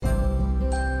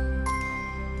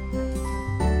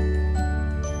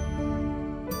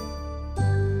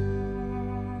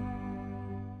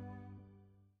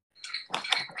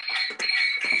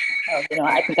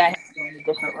I think I have to go in a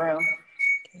different room.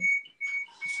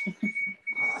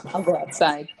 I'll go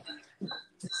outside.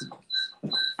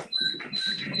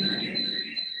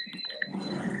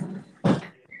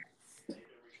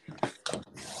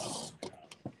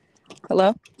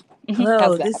 Hello? How's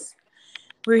Hello, that? this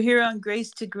we're here on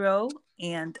Grace to Grow,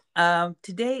 and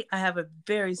today I have a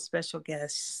very special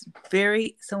guest,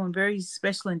 someone very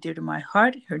special and dear to my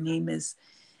heart. Her name is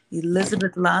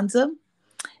Elisabeth Lanza,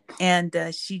 and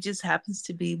she just happens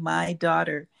to be my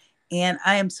daughter. And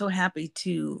I am so happy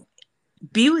to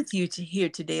be with you here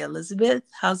today, Elizabeth.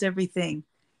 How's everything?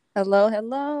 Hello,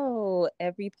 hello.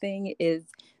 Everything is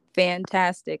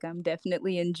fantastic. I'm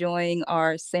definitely enjoying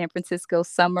our San Francisco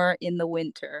summer in the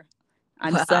winter.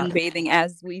 I'm Wow, sunbathing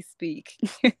as we speak.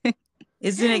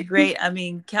 isn't it great? I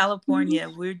mean, California,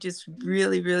 we're just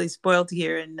really, really spoiled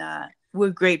here, and we're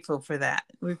grateful for that.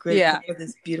 We're grateful Yeah. for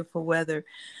this beautiful weather.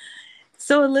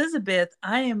 So, Elizabeth,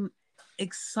 I am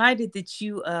excited that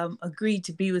you agreed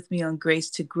to be with me on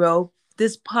Grace to Grow.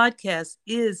 This podcast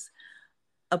is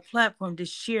a platform to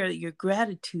share your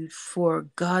gratitude for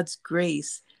God's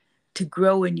grace to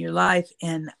grow in your life.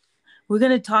 And we're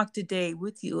going to talk today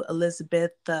with you,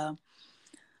 Elizabeth, a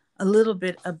little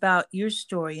bit about your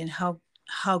story and how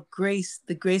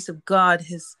the grace of God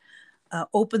has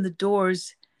opened the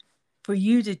doors for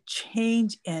you to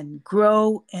change and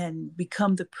grow and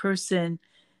become the person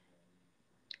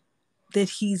that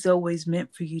he's always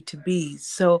meant for you to be.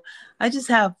 So I just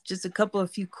have just a couple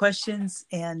of few questions,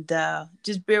 and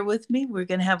just bear with me. We're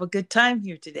going to have a good time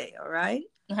here today. All right.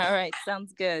 All right.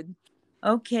 Sounds good.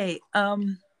 Okay.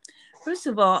 First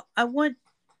of all, I want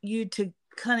you to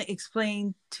kind of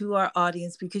explain to our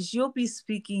audience, because you'll be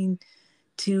speaking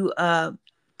to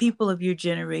people of your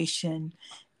generation,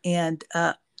 and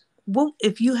what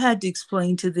if you had to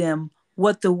explain to them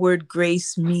what the word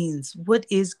grace means? What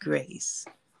is grace?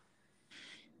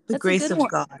 The That's a grace good of one.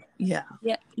 God. Yeah.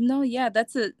 Yeah. No, yeah,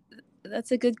 that's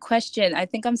a good question. I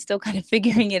think I'm still kind of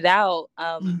figuring it out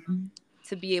Mhm.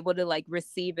 to be able to like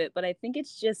receive it, but I think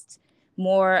it's just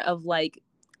more of like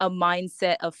a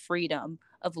mindset of freedom,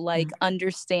 of like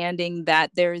understanding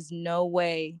that there is no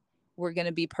way we're going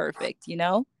to be perfect,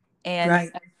 and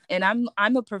Right.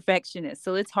 I'm a perfectionist,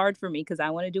 so it's hard for me because I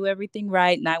want to do everything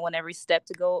right and I want every step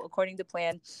to go according to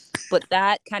plan. But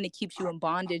that kind of keeps you in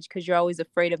bondage because you're always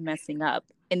afraid of messing up,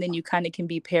 and then you kind of can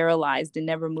be paralyzed and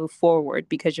never move forward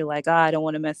because you're like, I don't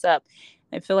want to mess up.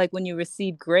 I feel like when you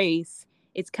receive grace,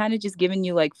 it's kind of just giving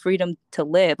you like freedom to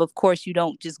live. Of course, you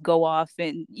don't just go off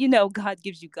and, God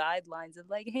gives you guidelines of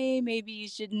like, hey, maybe you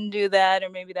shouldn't do that, or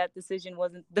maybe that decision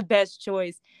wasn't the best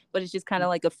choice. But it's just kind of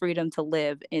like a freedom to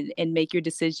live and make your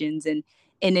decisions, and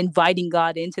inviting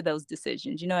God into those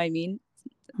decisions. You know what I mean?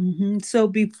 So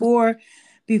before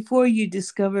you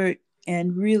discovered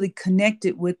and really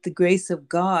connected with the grace of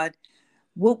God,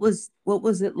 what was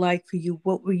it like for you?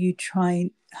 What were you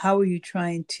trying? How were you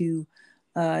trying to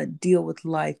deal with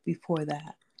life before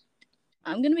that?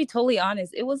 I'm gonna be totally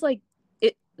honest. It was like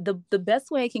the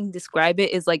best way I can describe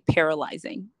it is like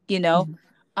paralyzing,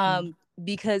 Mhm.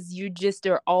 because you just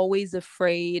are always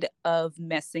afraid of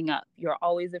messing up. You're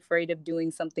always afraid of doing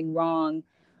something wrong.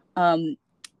 Um,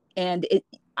 and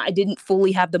I didn't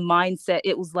fully have the mindset.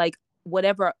 It was like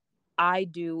whatever I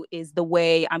do is the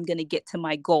way I'm gonna get to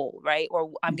my goal, right?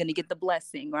 Or I'm gonna get the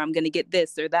blessing, or I'm gonna get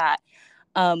this or that.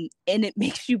 And it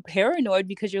makes you paranoid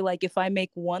because you're like, if I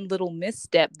make one little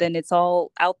misstep, then it's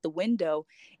all out the window.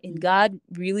 And God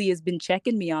really has been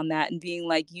checking me on that and being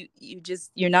like,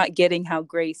 you're not getting how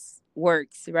grace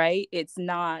works, right? It's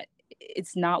not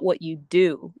what you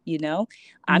do.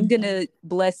 I'm Mhm. gonna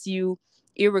bless you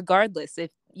irregardless,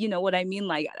 if you know what I mean.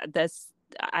 Like,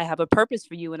 I have a purpose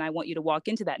for you and I want you to walk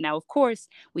into that. Now, of course,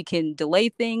 we can delay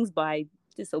things by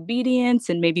disobedience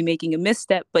and maybe making a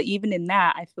misstep, but even in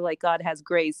that, I feel like God has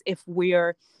grace if we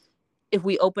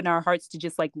open our hearts to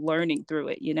just like learning through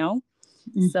it.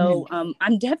 Mhm. So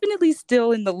I'm definitely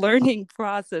still in the learning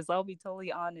process, I'll be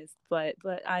totally honest, but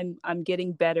I'm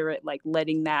getting better at like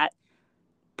letting that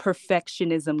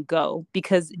perfectionism go,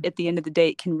 because at the end of the day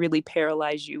it can really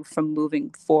paralyze you from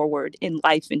moving forward in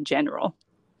life in general.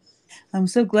 I'm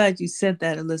so glad you said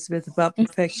that, Elizabeth, about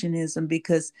perfectionism,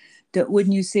 because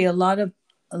wouldn't you say a lot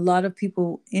of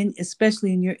people in,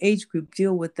 especially in your age group,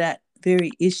 deal with that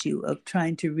very issue of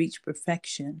trying to reach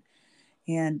perfection,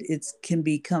 and it can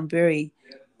become very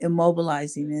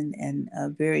immobilizing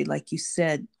and very, like you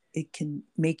said, it can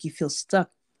make you feel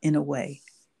stuck in a way.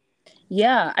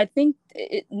 Yeah, I think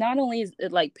it not only is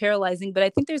it like paralyzing, but I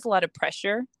think there's a lot of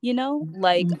pressure.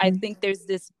 Like, I Hmm. think there's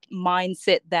this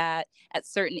mindset that at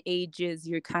certain ages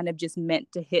you're kind of just meant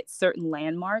to hit certain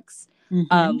landmarks. Hmm.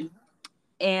 Um,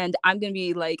 And I'm going to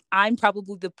be like, I'm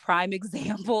probably the prime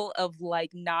example of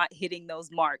like not hitting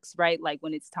those marks, right? Like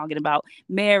when it's talking about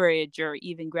marriage or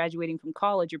even graduating from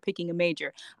college or picking a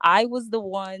major. I was the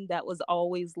one that was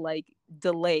always like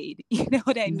delayed, you know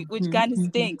what I mean? Which Mm-hmm, kind of mm-hmm,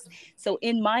 stinks. So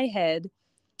in my head,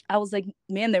 I was like,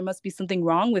 man, there must be something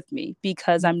wrong with me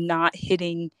because I'm not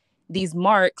hitting these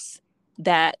marks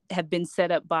that have been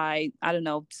set up by, I don't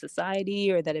know,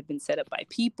 society, or that have been set up by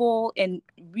people. And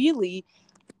really,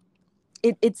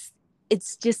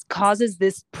 it's just causes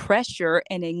this pressure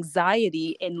and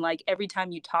anxiety, and like every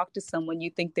time you talk to someone, you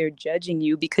think they're judging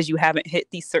you because you haven't hit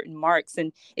these certain marks,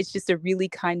 and it's just a really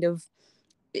kind of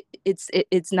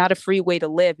it's not a free way to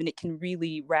live, and it can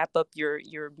really wrap up your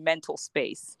mental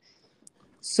space.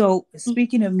 So,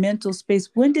 speaking of mental space,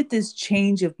 when did this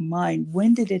change of mind,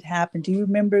 when did it happen? Do you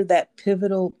remember that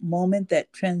pivotal moment,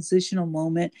 that transitional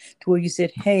moment to where you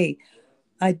said, hey,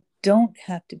 I don't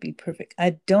have to be perfect.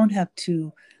 I don't have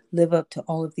to live up to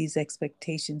all of these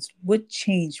expectations. What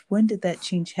changed? When did that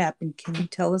change happen? Can you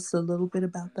tell us a little bit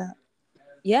about that?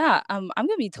 Yeah, I'm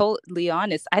gonna be totally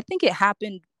honest. I think it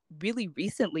happened really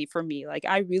recently for me. Like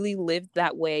I really lived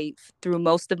that way through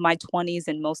most of my 20s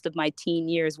and most of my teen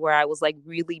years, where I was like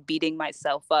really beating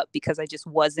myself up because I just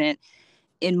wasn't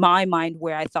in my mind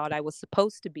where I thought I was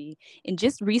supposed to be. And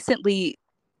just recently,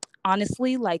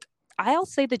 honestly, like I'll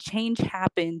say the change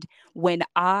happened when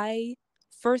I,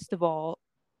 first of all,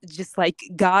 just like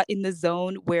got in the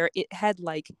zone where it had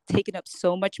like taken up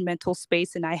so much mental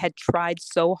space, and I had tried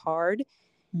so hard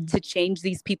Mm, to change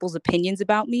these people's opinions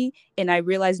about me. And I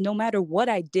realized no matter what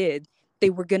I did, they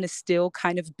were going to still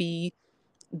kind of be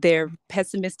their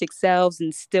pessimistic selves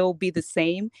and still be the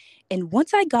same. And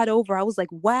once I got over, I was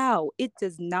like, wow, it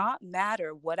does not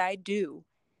matter what I do.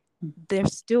 mm, They're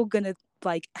still going to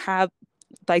like have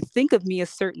like think of me a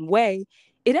certain way.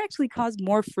 It actually caused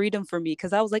more freedom for me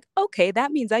because I was like, okay,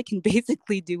 that means I can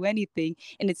basically do anything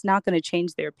and it's not going to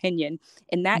change their opinion.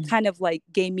 And that mm, kind of like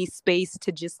gave me space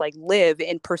to just like live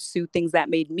and pursue things that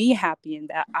made me happy and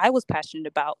that I was passionate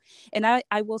about. And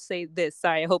I will say this,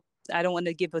 sorry, I hope I don't want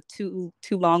to give a too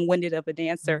long-winded of an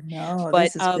answer, no,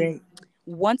 but this is great.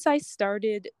 once I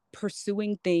started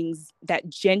pursuing things that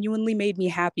genuinely made me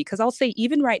happy, because I'll say,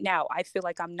 even right now, I feel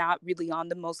like I'm not really on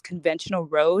the most conventional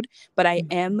road, but I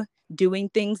Mm, am doing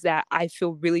things that I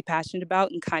feel really passionate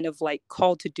about and kind of like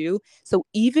called to do. So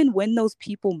even when those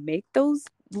people make those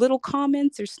little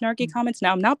comments or snarky mm, comments,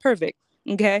 now I'm not perfect.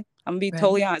 Okay. I'm gonna be right.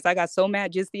 totally honest. I got so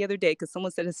mad just the other day because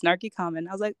someone said a snarky comment.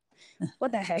 I was like,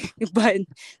 what the heck? But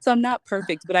so I'm not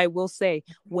perfect, but I will say,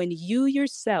 when you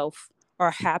yourself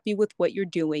are happy with what you're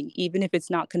doing, even if it's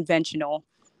not conventional,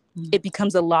 Mm, it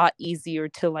becomes a lot easier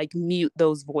to like mute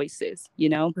those voices, you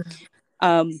know? right.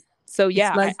 So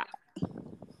It's yeah, like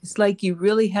it's like you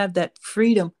really have that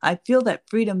freedom. I feel that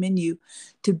freedom in you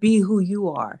to be who you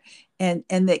are. And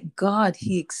that God,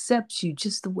 he accepts you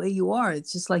just the way you are.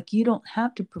 It's just like you don't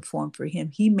have to perform for him.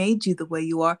 He made you the way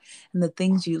you are, and the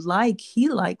things you like, he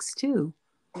likes too.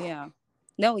 yeah.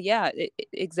 No, yeah,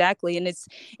 exactly.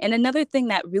 And another thing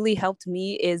that really helped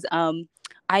me is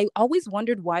I always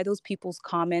wondered why those people's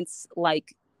comments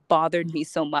like bothered me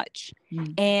so much.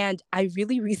 Mm, And I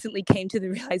really recently came to the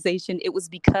realization it was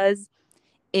because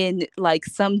in like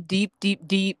some deep,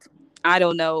 I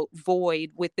don't know,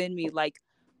 void within me, like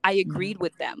I mm, agreed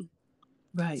with them.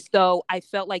 right. So I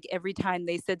felt like every time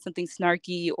they said something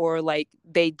snarky, or like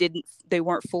they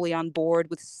weren't fully on board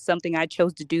with something I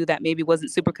chose to do that maybe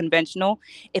wasn't super conventional,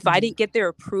 if I Mm, didn't get their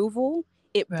approval,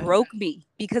 it right. broke me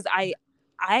because I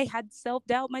had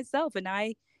self-doubt myself, and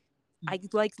Mm,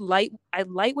 I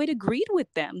lightweight agreed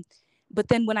with them. But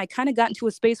then when I kind of got into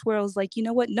a space where I was like, you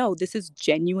know what? No, this is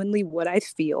genuinely what I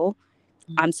feel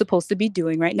mm, I'm supposed to be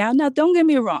doing right now. Now, don't get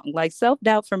me wrong, like self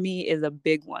doubt for me is a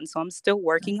big one. So I'm still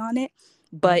right. working on it,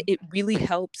 but Mm, it really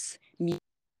helps me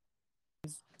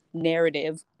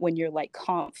narrative when you're like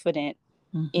confident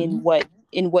mm-hmm.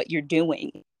 in what you're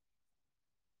doing.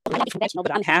 I'm conventional,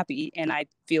 but I'm happy and I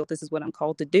feel this is what I'm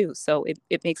called to do. So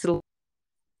it makes it a little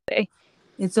day.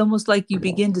 It's almost like you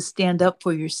begin to stand up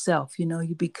for yourself.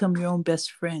 You become your own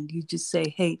best friend. You just say,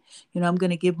 hey, I'm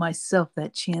going to give myself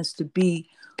that chance to be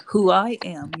who I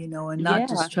am, and not Yeah,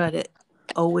 just try to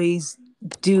always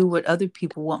do what other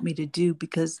people want me to do,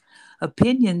 because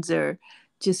opinions are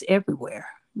just everywhere.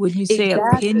 Wouldn't you say exactly.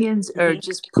 opinions are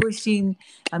just pushing?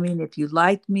 I mean, if you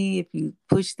like me, if you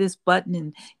push this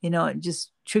button, and it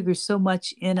just triggers so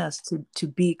much in us to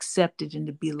be accepted and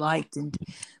to be liked. And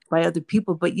by other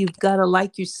people, but you've got to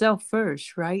like yourself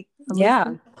first, right, Yeah,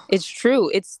 Elizabeth? it's true.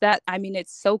 It's that, I mean,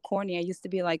 it's so corny. I used to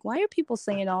be like, why are people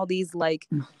saying all these like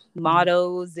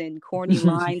mottos and corny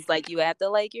lines like you have to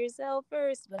like yourself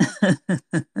first? But I was like,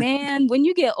 man, when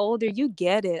you get older, you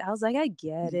get it. I was like, I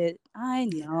get it. I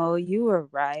Yeah. know you were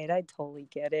right. I totally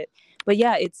get it. But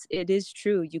yeah, it is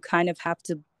true. You kind of have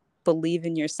to believe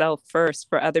in yourself first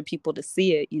for other people to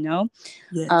see it, you know?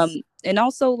 Yes. And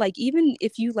also like even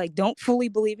if you like don't fully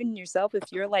believe in yourself,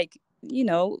 if you're like,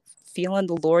 feeling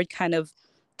the Lord kind of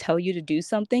tell you to do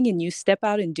something and you step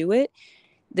out and do it,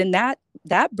 then that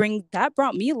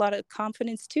brought me a lot of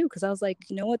confidence too, because I was like,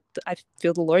 you know what, I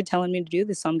feel the Lord telling me to do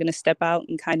this, so I'm going to step out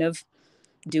and kind of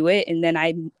do it. And then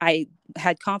I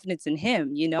had confidence in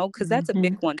him, because that's a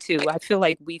big Hmm. one too. I feel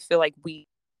like we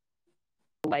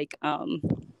like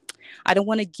I don't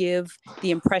want to give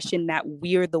the impression that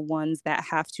we're the ones that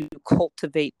have to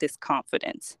cultivate this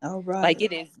confidence. All Like right.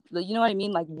 it is, you know what I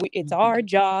mean? Like it's Mhm. our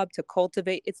job to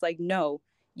cultivate. It's like, no,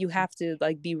 you have to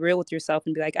like be real with yourself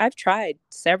and be like, I've tried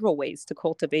several ways to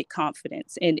cultivate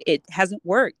confidence and it hasn't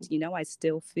worked. I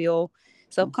still feel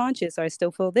self-conscious, or I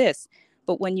still feel this.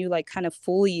 But when you like kind of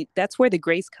fully, that's where the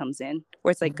grace comes in,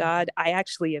 where it's like, God, I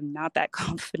actually am not that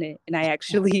confident and I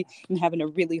actually am having a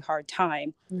really hard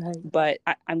time, Right. but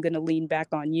I'm going to lean back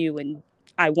on you and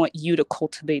I want you to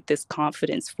cultivate this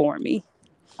confidence for me.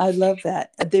 I love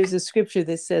that. There's a scripture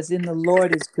that says, "In the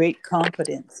Lord is great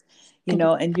confidence."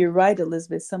 And you're right,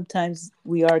 Elizabeth. Sometimes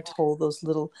we are told those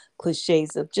little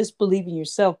cliches of just believe in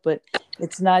yourself, but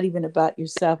it's not even about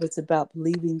yourself. It's about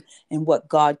believing in what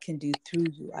God can do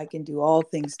through you. I can do all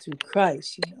things through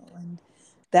Christ, and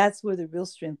that's where the real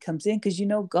strength comes in, because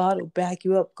God will back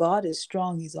you up. God is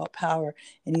strong. He's all power,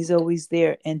 and He's always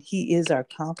there, and He is our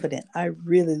confident. I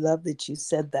really love that you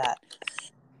said that.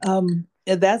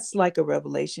 And that's like a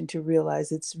revelation to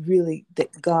realize it's really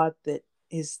that God that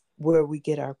is where we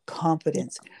get our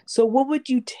confidence. So, what would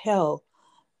you tell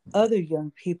other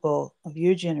young people of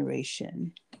your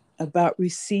generation about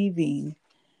receiving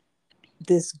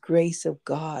this grace of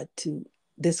God, to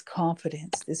this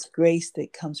confidence, this grace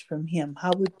that comes from Him?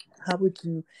 How would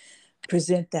you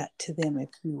present that to them if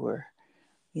you were,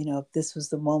 if this was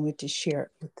the moment to share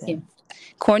it with Yeah. them?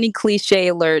 Corny cliche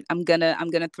alert. I'm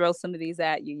gonna throw some of these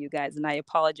at you, you guys, and I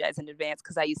apologize in advance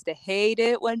because I used to hate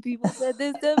it when people said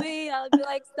this to me. I would be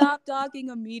like, stop talking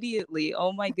immediately.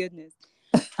 Oh my goodness.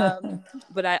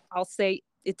 But I'll say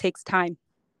it takes time.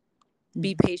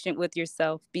 Be Mhm. patient with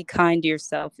yourself. Be kind to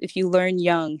yourself. If you learn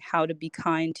young how to be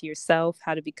kind to yourself,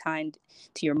 how to be kind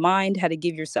to your mind, how to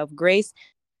give yourself grace,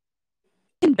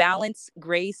 you can balance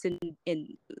grace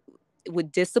and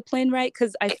with discipline, right?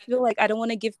 Because I feel like I don't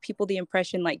want to give people the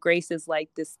impression like grace is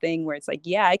like this thing where it's like,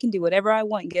 yeah, I can do whatever I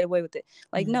want and get away with it.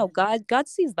 Like, no, God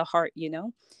sees the heart.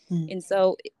 Mhm. And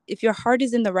so if your heart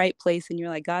is in the right place and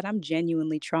you're like, God, I'm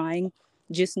genuinely trying,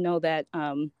 just know that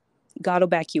God will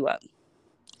back you up.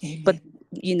 But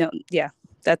Amen. yeah,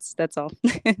 that's all.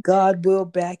 God will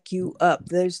back you up.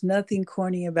 There's nothing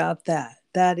corny about that.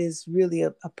 That is really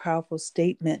a powerful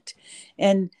statement.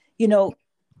 And,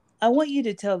 I want you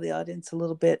to tell the audience a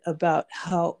little bit about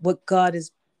what God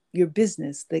is, your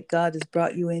business that God has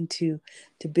brought you into,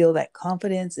 to build that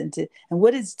confidence and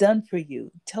what it's done for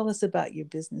you. Tell us about your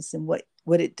business and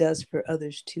what it does for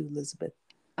others too, Elizabeth.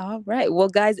 All right. Well,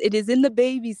 guys, it is in the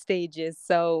baby stages.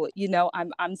 So,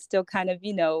 I'm still kind of,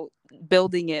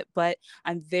 building it, but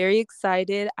I'm very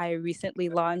excited. I recently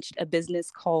launched a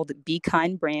business called Be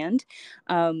Kind Brand.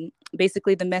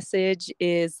 Basically, the message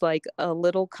is like a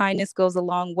little kindness goes a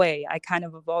long way. I kind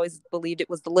of have always believed it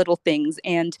was the little things.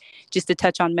 And just to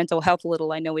touch on mental health a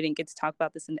little, I know we didn't get to talk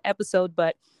about this in the episode,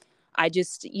 but I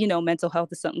just, mental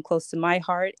health is something close to my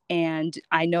heart. And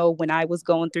I know when I was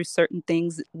going through certain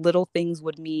things, little things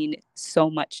would mean so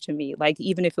much to me. Like,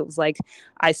 even if it was like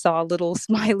I saw a little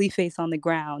smiley face on the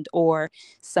ground or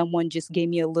someone just gave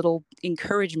me a little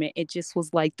encouragement, it just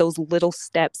was like those little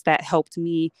steps that helped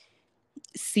me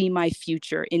see my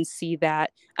future and see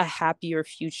that a happier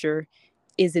future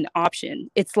is an option.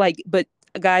 It's like, but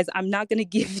guys, I'm not going to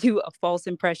give you a false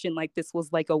impression like this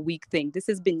was like a week thing. This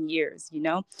has been years,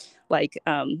 like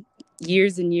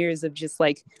years and years of just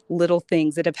like little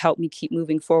things that have helped me keep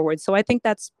moving forward. So I think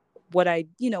that's what I,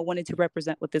 wanted to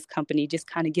represent with this company, just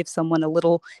kind of give someone a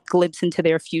little glimpse into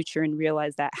their future and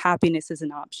realize that happiness is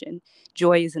an option.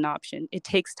 Joy is an option. It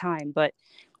takes time, but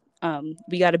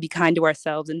we got to be kind to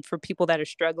ourselves. And for people that are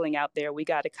struggling out there, we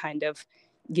got to kind of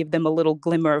give them a little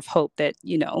glimmer of hope that,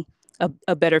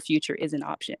 a better future is an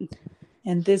option.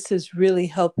 And this has really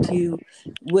helped you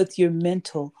with your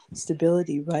mental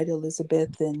stability, right,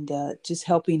 Elizabeth? And just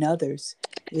helping others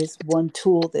is one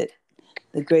tool that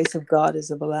the grace of God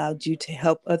has allowed you to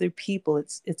help other people.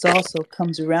 It's also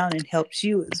comes around and helps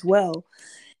you as well.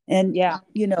 And Yeah.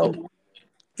 you know,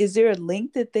 is there a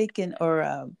link that they can,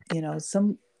 or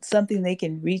something they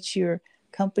can reach your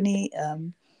company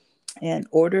and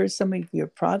order some of your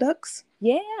products?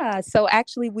 Yeah. So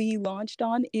actually, we launched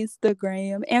on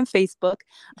Instagram and Facebook.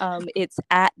 It's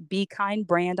at Be Kind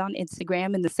Brand on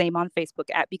Instagram and the same on Facebook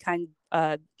at Be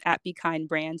Kind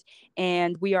Brand.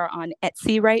 And we are on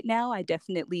Etsy right now. I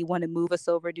definitely want to move us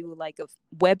over to like a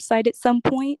website at some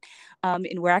point.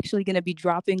 And we're actually going to be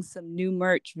dropping some new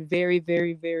merch very,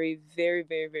 very, very, very,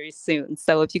 very, very soon.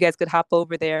 So if you guys could hop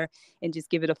over there and just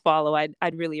give it a follow,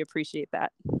 I'd really appreciate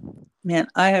that. Man,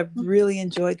 I have really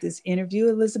enjoyed this interview,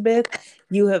 Elisabeth.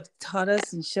 You have taught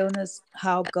us and shown us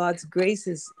how God's grace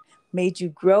has made you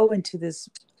grow into this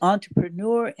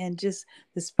entrepreneur and just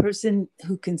this person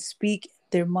who can speak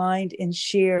their mind and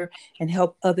share and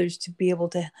help others to be able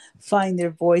to find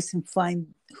their voice and find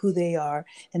who they are.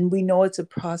 And we know it's a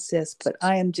process, but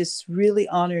I am just really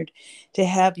honored to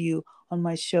have you on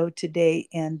my show today.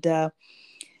 And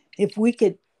if we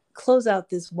could close out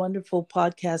this wonderful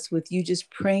podcast with you just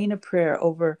praying a prayer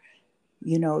over,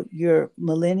 your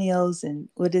millennials and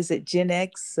what is it, Gen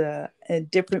X, and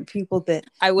different people that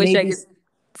I wish I maybe could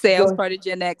say I was go. part of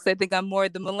Gen X. I think I'm more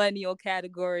the millennial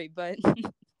category, but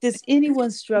Does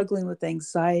anyone struggling with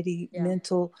anxiety, yeah.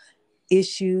 mental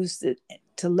issues,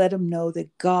 to let them know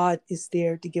that God is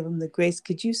there to give them the grace?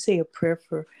 Could you say a prayer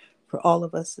for all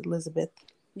of us, Elisabeth?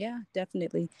 Yeah,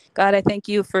 definitely. God, I thank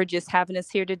you for just having us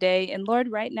here today. And Lord,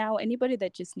 right now, anybody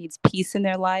that just needs peace in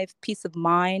their life, peace of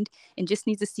mind, and just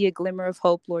needs to see a glimmer of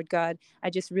hope, Lord God, I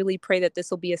just really pray that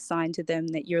this will be a sign to them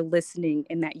that you're listening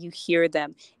and that you hear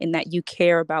them and that you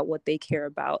care about what they care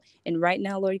about. And right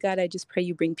now, Lord God, I just pray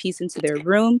you bring peace into their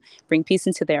room, bring peace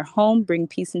into their home, bring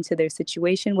peace into their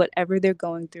situation, whatever they're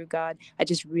going through, God. I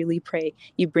just really pray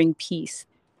you bring peace.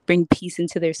 Bring peace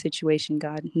into their situation,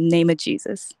 God. In the name of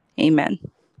Jesus. Amen.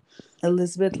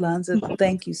 Elisabeth Lanza,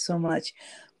 thank you so much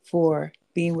for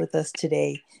being with us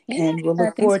today. And we'll Yeah,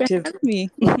 look thanks forward for to, having me.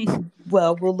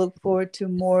 we'll look forward to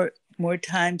more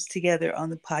times together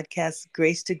on the podcast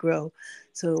Grace to Grow.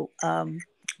 So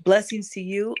blessings to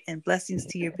you and blessings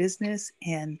to your business.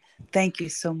 And thank you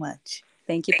so much.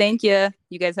 Thank you. Thank you.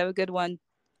 You guys have a good one.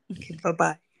 Okay,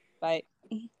 bye-bye. Bye.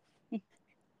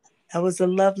 That was a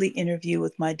lovely interview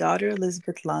with my daughter,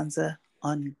 Elisabeth Lanza,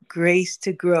 on Grace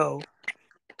to Grow.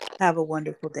 Have a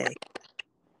wonderful day.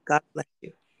 God bless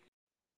you.